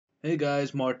Hey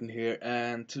guys, Martin here,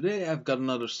 and today I've got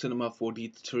another Cinema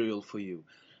 4D tutorial for you.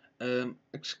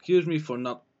 Excuse me for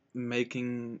not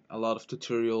making a lot of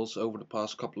tutorials over the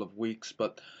past couple of weeks,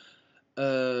 but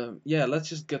yeah, let's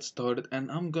just get started.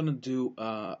 And I'm gonna do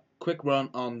a quick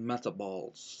run on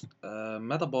Metaballs.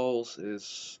 Metaballs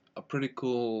is a pretty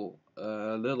cool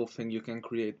little thing you can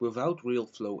create without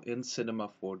Realflow in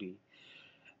Cinema 4D.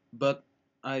 But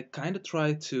I kind of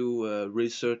tried to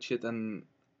research it and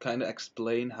kind of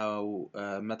explain how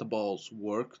metaballs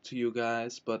work to you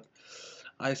guys, but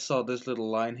I saw this little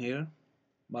line here.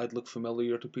 Might look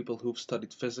familiar to people who've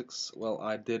studied physics. Well,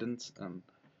 I didn't, and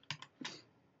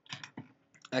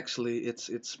actually,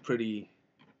 it's pretty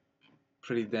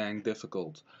dang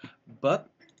difficult. But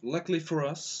luckily for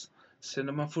us,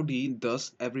 Cinema 4D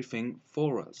does everything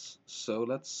for us. So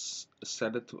let's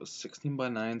set it to a 16 by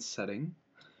 9 setting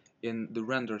in the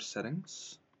render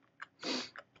settings.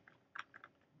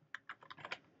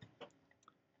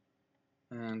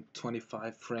 And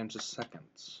 25 frames a second,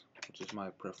 which is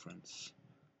my preference.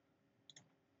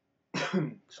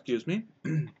 Excuse me.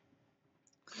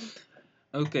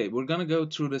 Okay, we're gonna go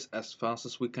through this as fast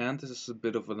as we can. This is a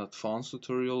bit of an advanced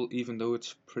tutorial, even though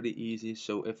it's pretty easy,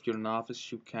 so if you're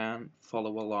novice you can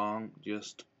follow along,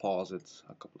 just pause it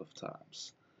a couple of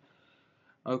times.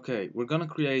 Okay, we're gonna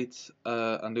create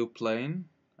a new plane,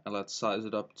 and let's size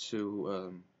it up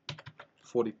to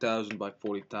 40,000 by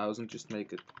 40,000, just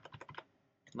make it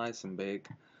nice and big.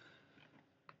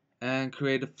 And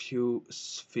create a few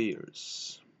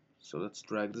spheres. So let's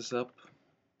drag this up.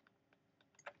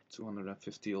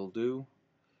 250 will do.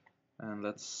 And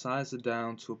let's size it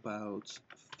down to about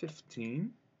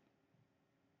 15.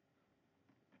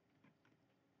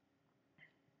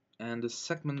 And the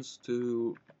segments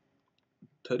to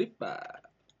 35.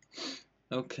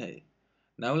 Okay.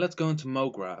 Now let's go into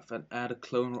MoGraph and add a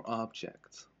cloner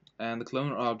object. And the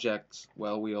cloner object,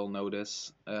 well, we all know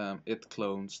this, it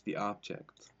clones the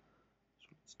object. So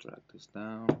let's drag this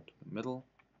down to the middle.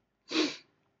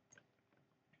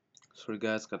 Sorry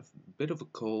guys, got a bit of a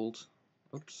cold.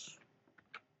 Oops.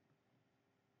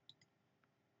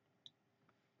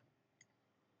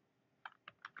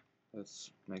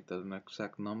 Let's make that an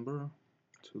exact number,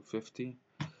 250.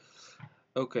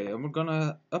 Okay, and we're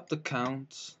gonna up the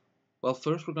count. Well,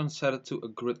 first we're gonna set it to a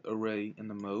grid array in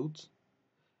the mode.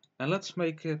 And let's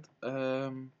make it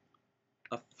a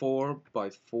 4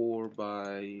 by 4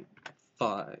 by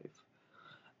 5.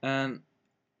 And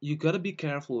you gotta be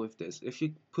careful with this. If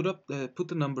you put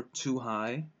the number too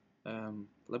high,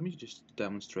 let me just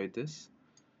demonstrate this.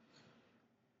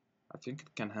 I think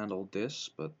it can handle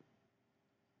this, but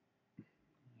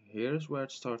here's where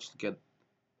it starts to get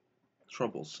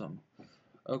troublesome.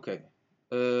 Okay,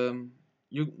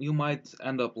 you might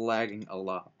end up lagging a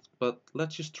lot, but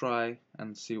let's just try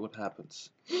and see what happens.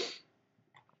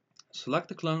 Select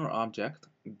the cloner object,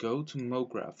 go to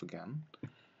MoGraph again,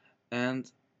 and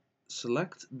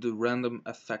select the random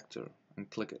effector and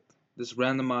click it. This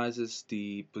randomizes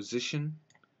the position,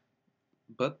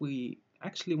 but we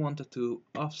actually wanted to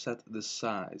offset the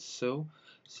size, so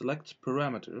select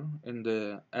parameter in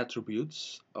the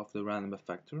attributes of the random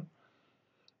effector,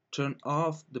 turn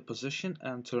off the position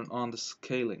and turn on the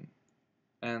scaling,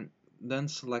 and then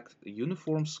select the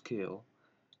uniform scale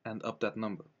and up that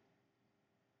number.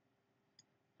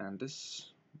 And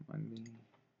this,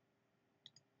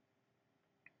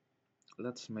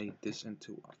 let's make this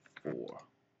into a 4.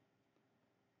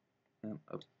 And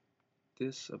up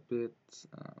this a bit,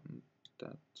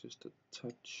 that just a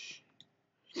touch.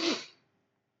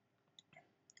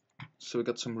 So we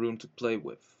got some room to play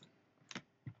with.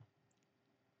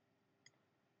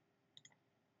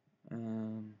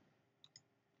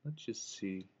 Let's just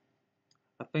see.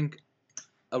 I think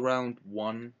around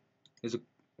 1 is a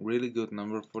really good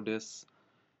number for this.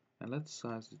 And let's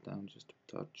size it down just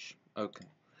a touch. Okay.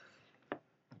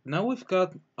 Now we've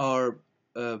got our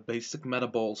basic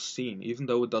Metaball scene, even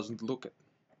though it doesn't look it.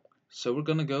 So we're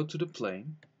gonna go to the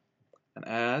plane and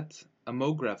add a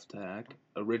MoGraph tag,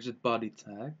 a rigid body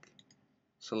tag,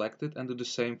 select it, and do the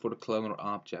same for the cloner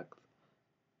object.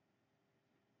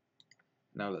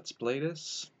 Now let's play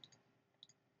this.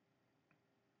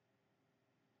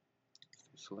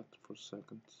 Select it for a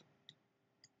second.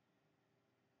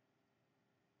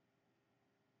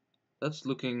 That's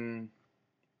looking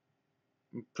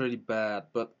pretty bad,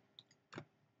 but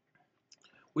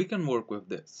we can work with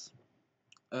this.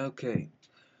 Okay,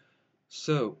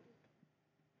 so,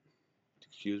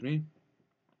 excuse me.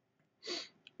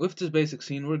 With this basic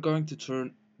scene, we're going to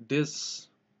turn this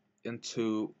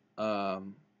into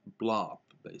blob,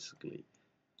 basically.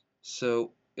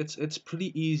 So it's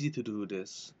pretty easy to do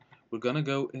this. We're gonna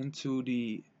go into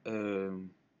the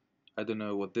I don't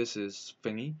know what this is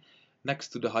thingy, next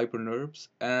to the hypernerves,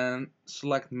 and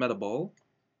select Metaball.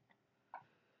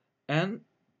 And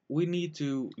we need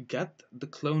to get the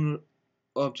cloner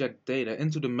object data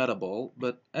into the Metaball,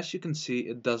 but as you can see,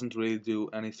 it doesn't really do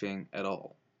anything at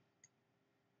all.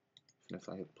 If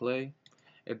I hit play,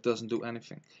 it doesn't do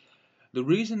anything. The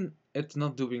reason it's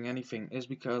not doing anything is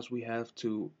because we have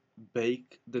to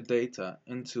bake the data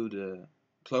into the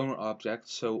cloner object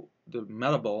so the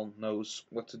Metaball knows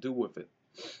what to do with it.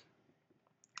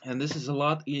 And this is a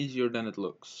lot easier than it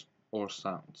looks or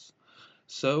sounds.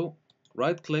 So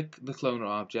right click the cloner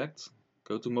object,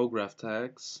 go to MoGraph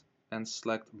tags and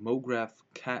select MoGraph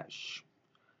cache.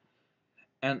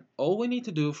 And all we need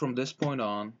to do from this point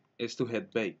on is to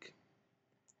hit bake.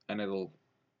 And it'll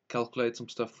calculate some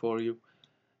stuff for you.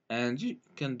 And you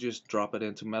can just drop it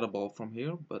into Metaball from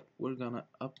here, but we're gonna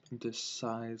up the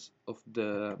size of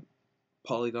the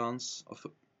polygons,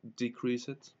 decrease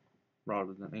it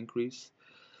rather than increase.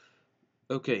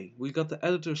 Okay, we got the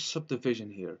editor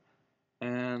subdivision here,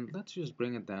 and let's just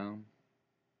bring it down.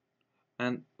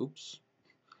 And oops,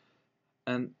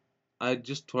 and I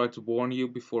just tried to warn you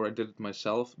before I did it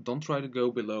myself, don't try to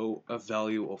go below a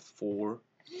value of 4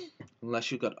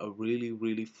 unless you got a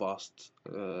really fast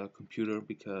computer,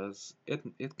 because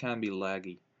it can be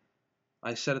laggy.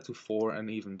 I set it to 4 and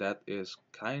even that is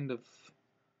kind of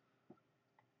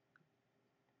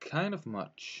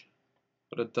much,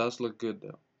 but it does look good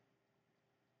though.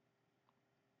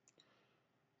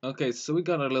 Okay, so we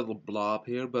got a little blob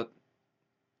here, but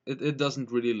it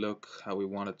doesn't really look how we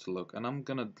want it to look, and I'm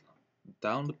gonna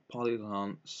down the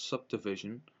polygon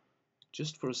subdivision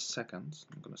just for a second.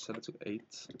 I'm gonna set it to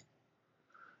 8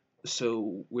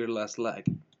 so we're less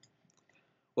laggy.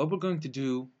 What we're going to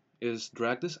do is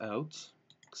drag this out,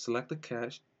 select the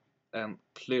cache and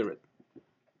clear it,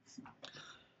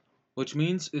 which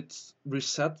means it's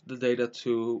reset the data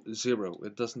to 0.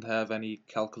 It doesn't have any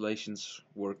calculations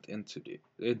worked into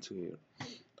here,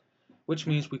 which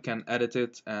means we can edit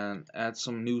it and add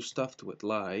some new stuff to it,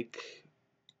 like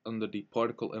under the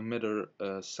particle emitter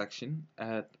section,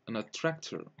 add an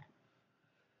attractor.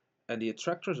 And the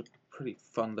attractor is a pretty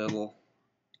fun little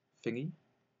thingy.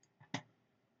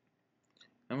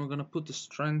 And we're gonna put the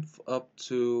strength up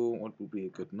to, what would be a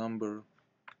good number,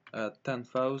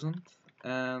 10,000,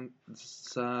 and the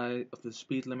size of the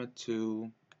speed limit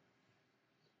to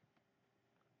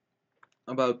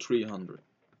about 300.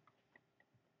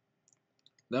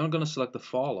 Then we're gonna select the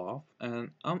fall off,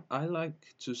 and I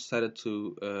like to set it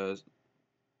to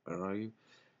where are you?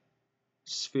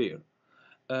 Sphere.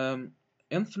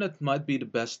 Infinite might be the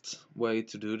best way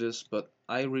to do this, but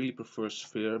I really prefer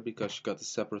sphere because you got a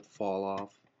separate fall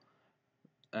off,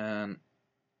 and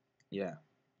yeah,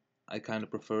 I kind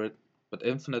of prefer it. But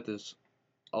infinite is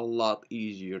a lot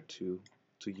easier to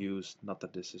use. Not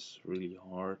that this is really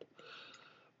hard,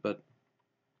 but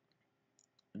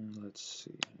let's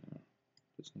see here.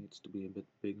 This needs to be a bit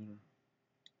bigger.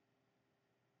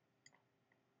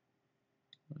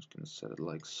 I'm just gonna set it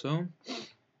like so.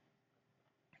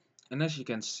 And as you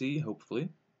can see, hopefully,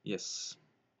 yes,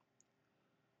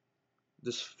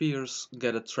 the spheres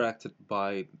get attracted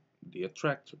by the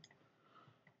attractor.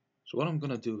 So what I'm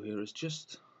gonna do here is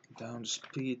just down the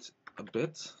speed a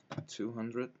bit,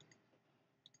 200.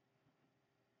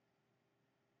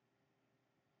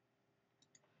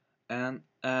 And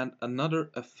add another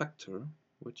effector,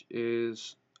 which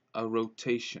is a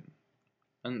rotation.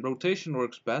 And rotation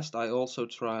works best. I also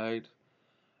tried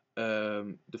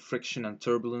the friction and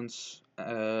turbulence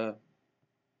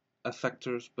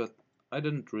effectors, but I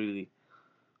didn't really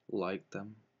like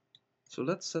them. So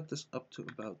let's set this up to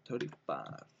about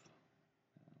 35.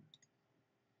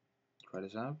 Try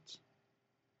this out.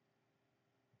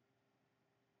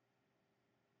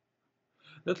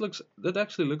 That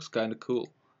actually looks kind of cool.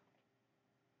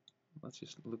 Let's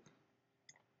just look.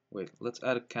 Wait, let's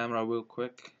add a camera real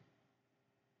quick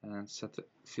and set the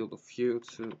field of view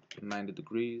to 90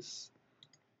 degrees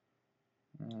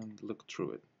and look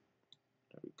through it.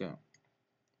 There we go.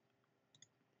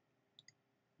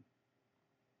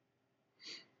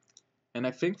 And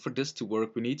I think for this to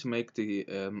work, we need to make the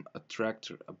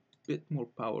attractor a bit more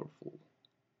powerful.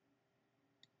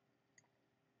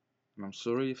 And I'm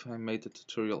sorry if I made the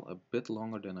tutorial a bit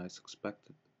longer than I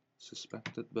suspected,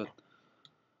 but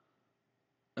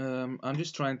I'm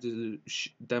just trying to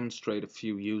demonstrate a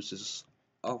few uses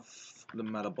of the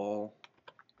Metaball,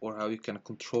 or how you can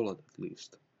control it at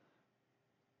least.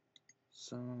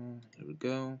 So here we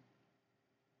go.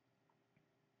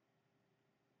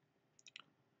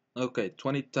 Okay,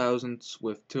 20,000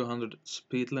 with 200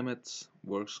 speed limits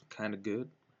works kind of good.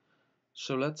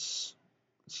 So let's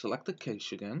select the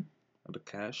cache again, or the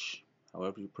cache,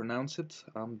 however you pronounce it,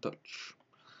 I'm Dutch,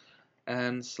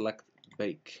 and select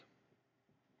bake.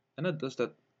 And it does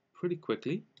that pretty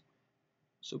quickly,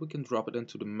 so we can drop it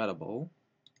into the Metaball.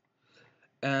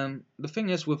 And the thing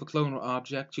is, with a cloner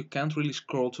object, you can't really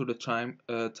scroll to the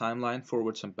timeline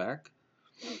forwards and back,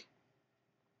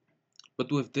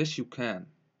 but with this you can,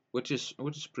 which is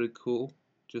pretty cool.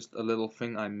 Just a little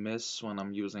thing I miss when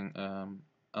I'm using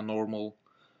a normal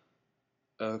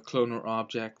cloner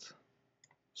object.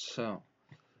 So,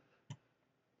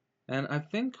 and I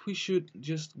think we should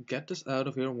just get this out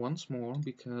of here once more,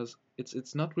 because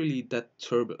it's not really that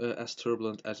as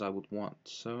turbulent as I would want.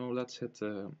 So let's hit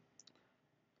the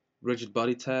rigid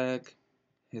body tag,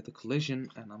 hit the collision,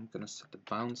 and I'm gonna set the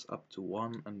bounce up to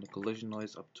 1 and the collision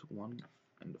noise up to 1,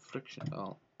 and the friction,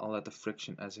 I'll let the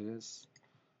friction as is.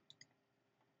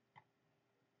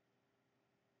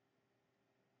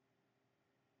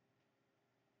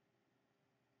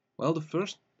 Well, the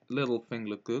first little thing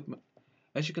looked good, but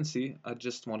as you can see, I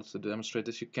just wanted to demonstrate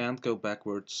this. You can't go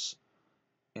backwards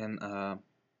in a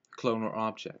cloner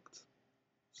object,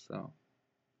 so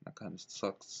that kind of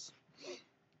sucks.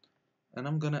 And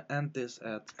I'm gonna end this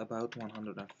at about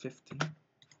 150,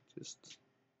 just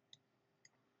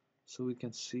so we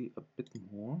can see a bit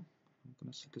more. I'm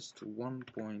gonna set this to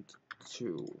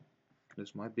 1.2.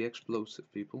 This might be explosive,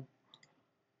 people.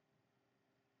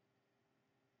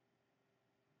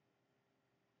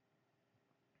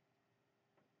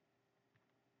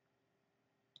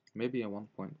 Maybe a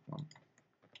 1.1.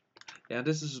 Yeah,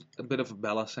 this is a bit of a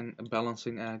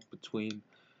balancing act between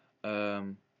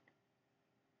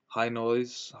high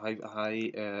noise,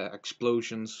 high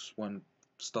explosions when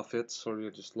stuff hits. Sorry,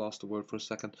 I just lost the word for a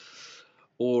second.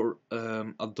 Or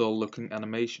a dull-looking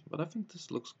animation. But I think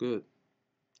this looks good.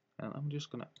 And I'm just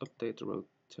gonna update the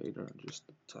rotator just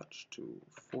a touch to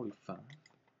 45.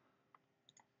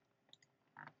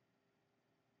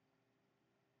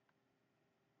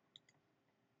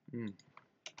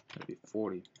 Maybe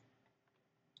 40.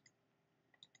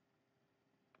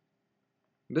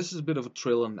 This is a bit of a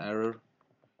trial and error.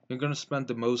 You're gonna spend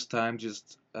the most time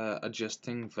just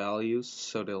adjusting values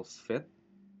so they'll fit.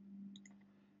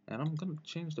 And I'm gonna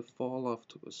change the fall off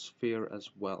to a sphere as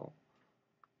well.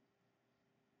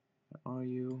 Where are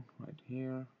you? Right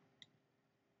here.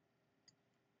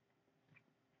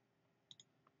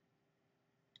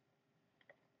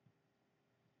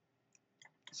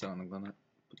 So I'm gonna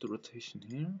put the rotation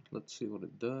here. Let's see what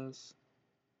it does.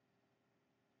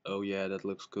 Oh yeah, that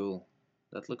looks cool.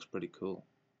 That looks pretty cool.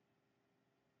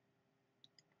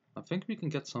 I think we can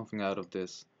get something out of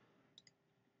this.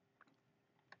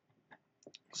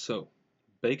 So,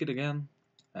 bake it again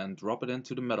and drop it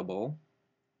into the Metaball.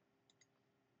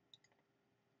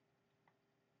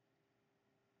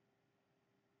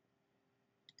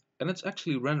 And it's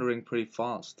actually rendering pretty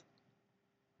fast.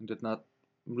 I did not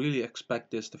really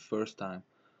expect this the first time.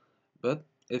 But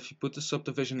if you put the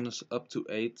subdivisions up to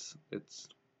 8, it's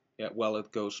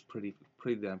it goes pretty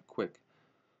damn quick.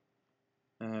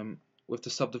 With the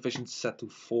subdivisions set to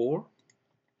 4,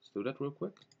 let's do that real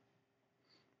quick.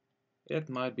 It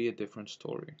might be a different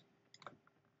story.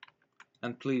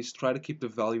 And please try to keep the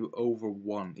value over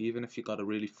 1, even if you got a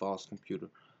really fast computer.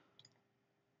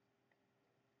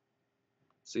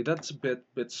 See, that's a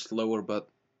bit slower, but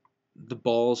the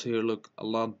balls here look a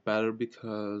lot better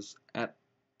because at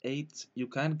 8 you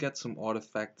can get some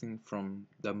artifacting from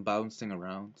them bouncing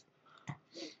around.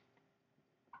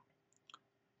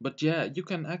 But yeah, you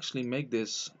can actually make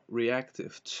this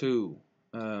reactive to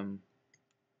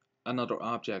another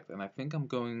object, and I think I'm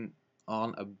going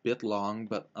on a bit long,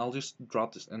 but I'll just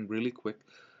drop this in really quick.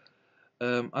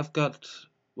 I've got,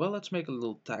 well, let's make a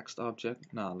little text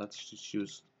object. Now let's just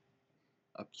use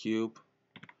a cube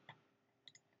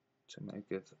to make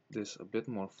this a bit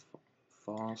more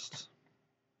fast.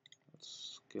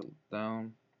 Let's scale it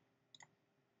down.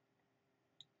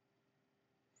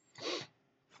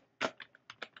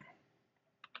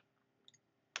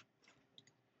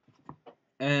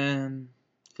 And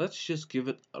let's just give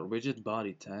it a rigid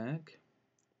body tag.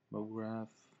 Graph,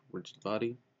 rigid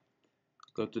body.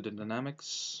 Go to the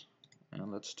dynamics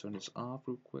and let's turn this off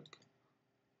real quick.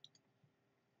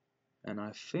 And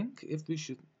I think if we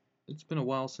should, it's been a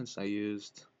while since I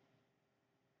used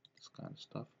this kind of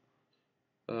stuff.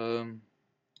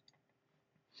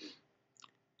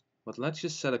 But let's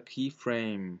just set a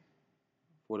keyframe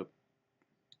for the,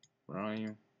 where are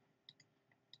you?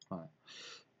 Hi.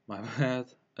 My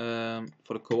bad.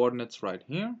 For the coordinates right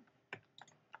here.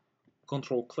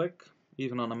 Control click,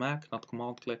 even on a Mac, not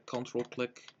command click, control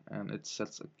click, and it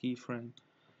sets a keyframe.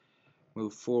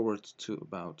 Move forward to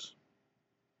about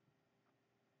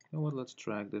You know what, let's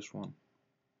drag this one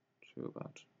to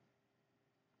about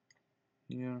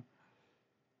here.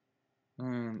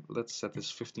 And let's set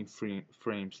this 15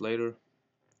 frames later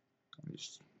and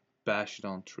just bash it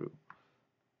on through.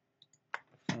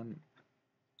 And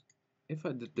if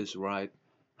I did this right,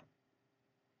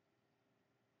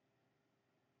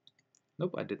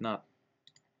 nope, I did not.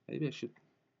 Maybe I should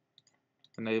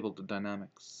enable the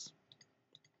dynamics.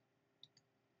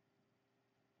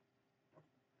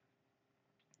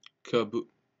 Kaboo,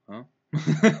 huh?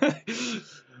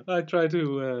 I tried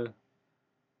to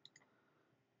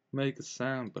make a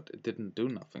sound, but it didn't do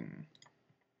nothing.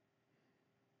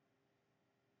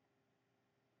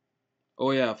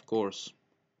 Oh yeah, of course.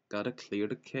 Gotta clear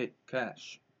the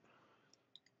cache.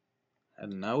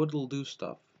 And now it'll do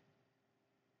stuff.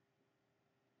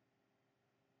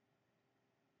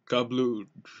 Kablooch.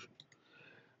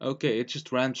 Okay, it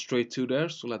just ran straight to there,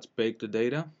 so let's bake the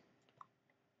data.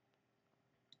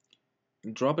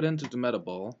 Drop it into the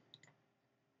metaball.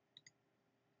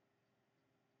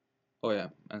 Oh yeah,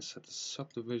 and set the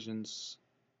subdivisions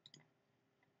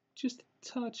just a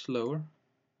touch lower,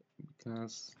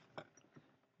 because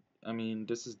I mean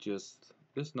this is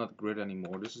not grid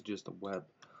anymore, this is just a web.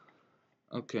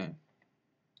 Okay.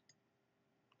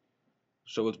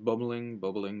 So it's bubbling,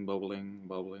 bubbling, bubbling,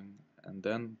 bubbling, and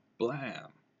then blam!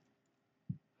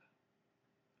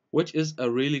 Which is a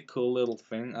really cool little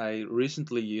thing. I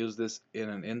recently used this in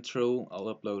an intro.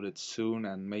 I'll upload it soon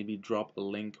and maybe drop a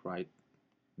link right,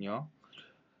 yeah.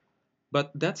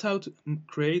 But that's how to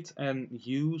create and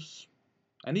use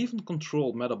and even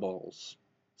control metaballs.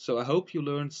 So I hope you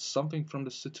learned something from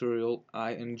this tutorial.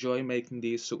 I enjoy making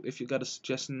these, so if you got a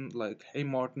suggestion like, hey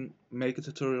Martin, make a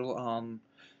tutorial on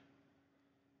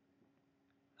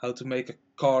how to make a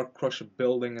car crush a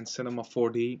building in Cinema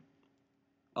 4D,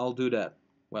 I'll do that.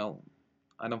 Well,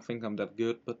 I don't think I'm that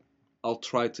good, but I'll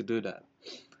try to do that.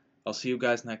 I'll see you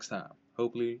guys next time.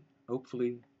 Hopefully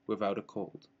without a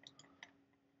cold.